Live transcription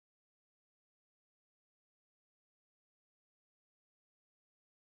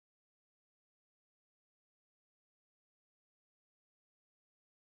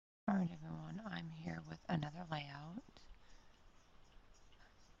Alright everyone, I'm here with another layout.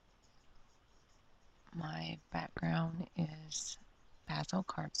 My background is basil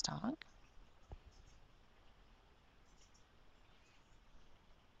cardstock.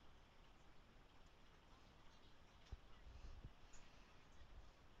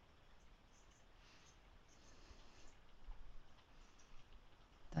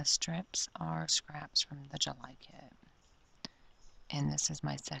 The strips are scraps from the July kit. And this is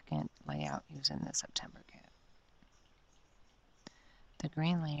my second layout using the September kit. The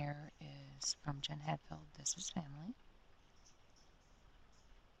green layer is from Jen Hadfield, This is Family.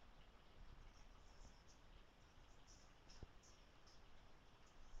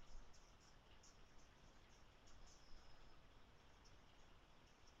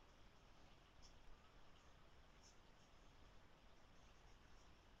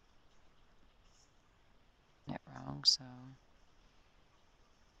 It wrong, so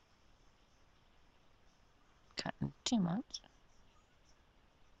cutting too much.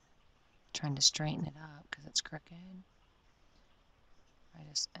 Trying to straighten it up because it's crooked. I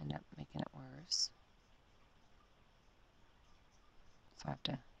just end up making it worse. So I have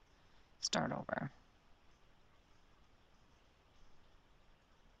to start over.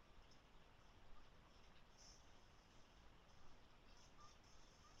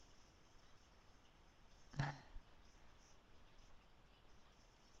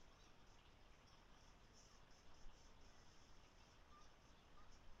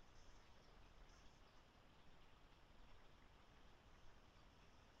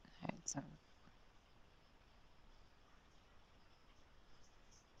 Alright, so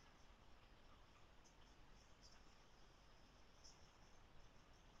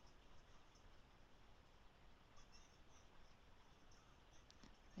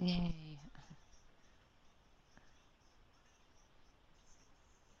yay.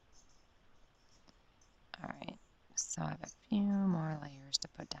 Alright, so I have a few more layers to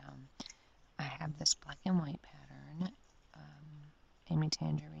put down. I have this black and white pattern, Amy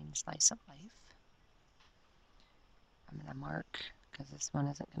Tangerine Slice of Life. I'm going to mark because this one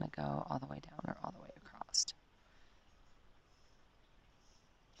isn't going to go all the way down or all the way across.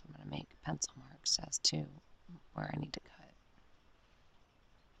 So I'm going to make pencil marks as to where I need to cut.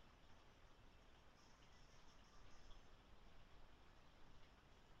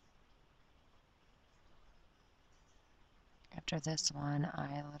 After this one,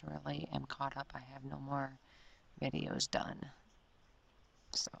 I literally am caught up. I have no more videos done.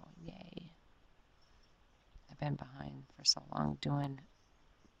 So, yay. I've been behind for so long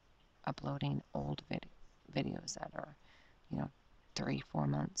uploading old videos that are, 3-4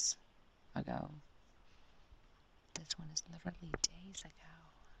 months ago. This one is literally days ago.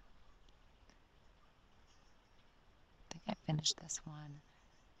 I think I finished this one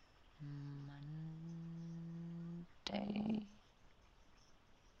Monday,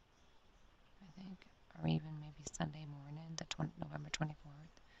 I think, or even maybe Sunday morning, November 24th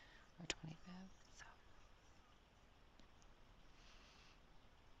or 25th. So,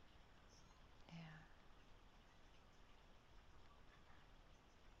 yeah.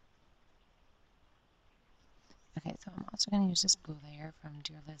 Okay, so I'm also going to use this blue layer from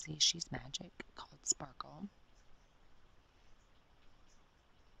Dear Lizzie, She's Magic, called Sparkle.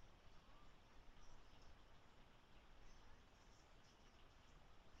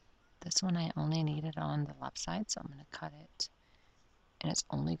 This one I only needed on the left side, so I'm going to cut it. And it's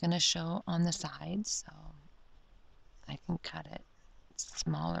only going to show on the sides, so I can cut it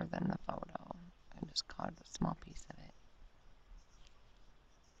smaller than the photo and just cut a small piece of it.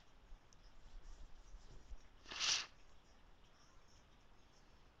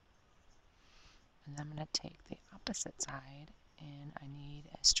 And I'm going to take the opposite side, and I need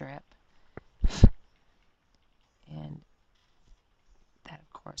a strip. And that,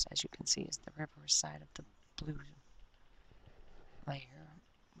 of course, as you can see, is the reverse side of the blue layer,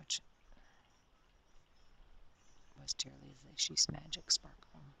 which was Dear Lizzie, She's Magic,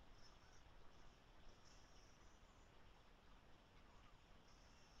 Sparkle.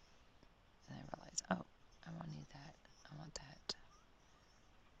 And I realized, oh, I want that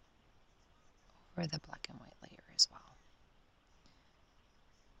over the black and white layer as well.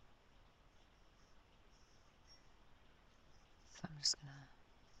 So I'm just gonna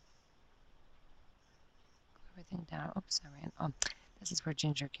glue everything down. Oops, I ran. Oh, this is where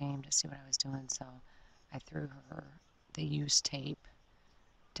Ginger came to see what I was doing, so I threw her the used tape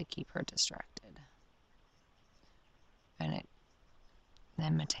to keep her distracted. And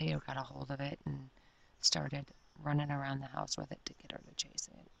then Mateo got a hold of it and started running around the house with it to get her to chase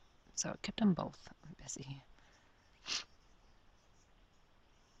it. So it kept them both busy.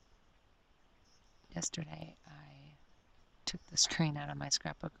 Yesterday, I took the screen out of my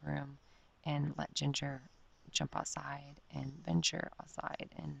scrapbook room and let Ginger jump outside and venture outside.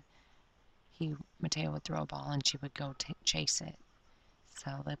 And Mateo would throw a ball and she would go chase it.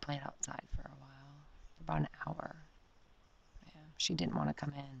 So they played outside for a while, for about an hour. Yeah, she didn't want to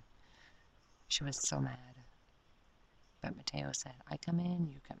come in. She was so mad. But Mateo said, I come in,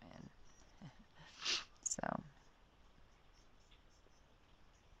 you come in. So,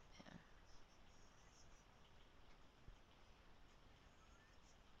 yeah.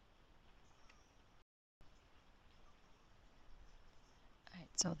 Alright,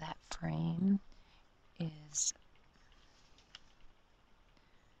 so that frame is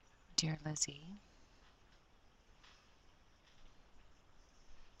Dear Lizzie.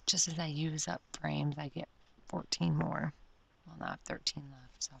 Just as I use up frames, I get 14 more. Well, now I have 13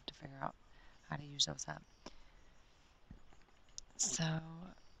 left, so I'll have to figure out how to use those up. So,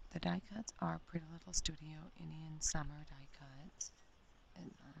 the die cuts are Pretty Little Studio Indian Summer die cuts.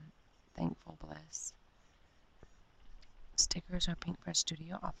 And, Thankful Bliss. Stickers are Paintbrush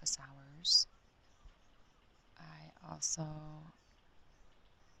Studio Office Hours.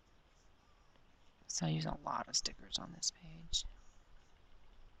 I use a lot of stickers on this page.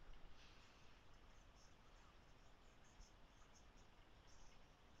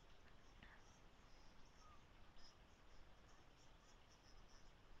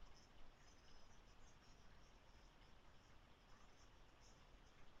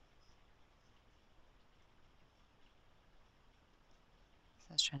 So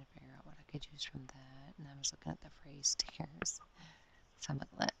I was trying to figure out what I could use from that, and I was looking at the phrase stickers. So I'm like,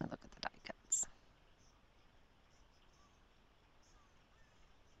 let me look at the die cuts.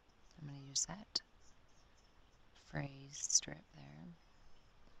 I'm going to use that phrase strip there.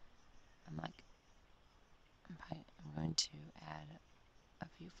 I'm going to add a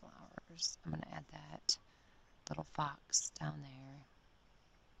few flowers. I'm going to add that little fox down there.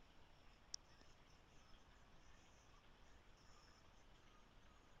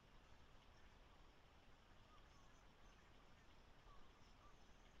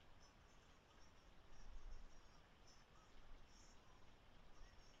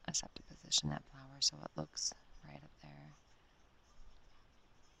 I just have to position that flower so it looks right up there.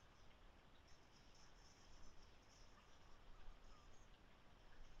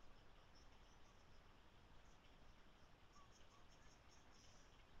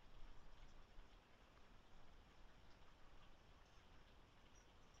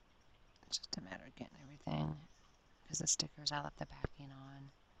 It's just a matter of getting everything, because the stickers I left the backing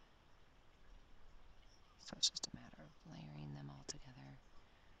on. So it's just a matter of layering them all together.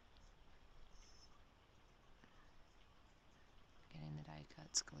 Getting the die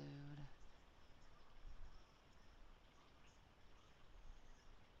cuts glued.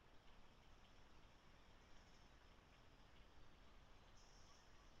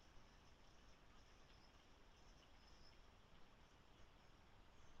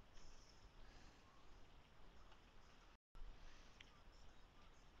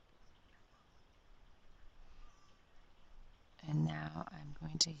 And now I'm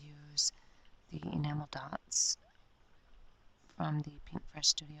going to use the enamel dots from the Paintbrush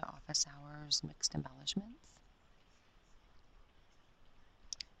Studio Office Hours Mixed Embellishments.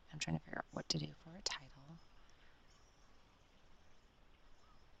 I'm trying to figure out what to do for a title.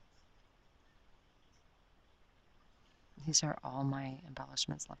 These are all my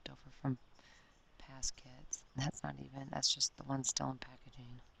embellishments left over from past kits. That's just the ones still in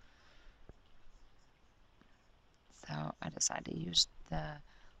packaging. So I decided to use the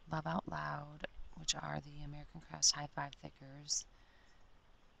Love Out Loud, which are the American Crafts High Five Thickers.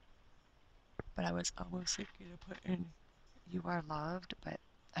 But I was almost thinking to put in You Are Loved, but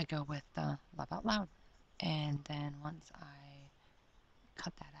I go with the Love Out Loud. And then once I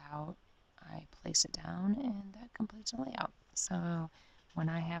cut that out, I place it down, and that completes the layout. So when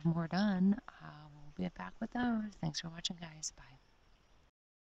I have more done, I will be back with those. Thanks for watching, guys. Bye.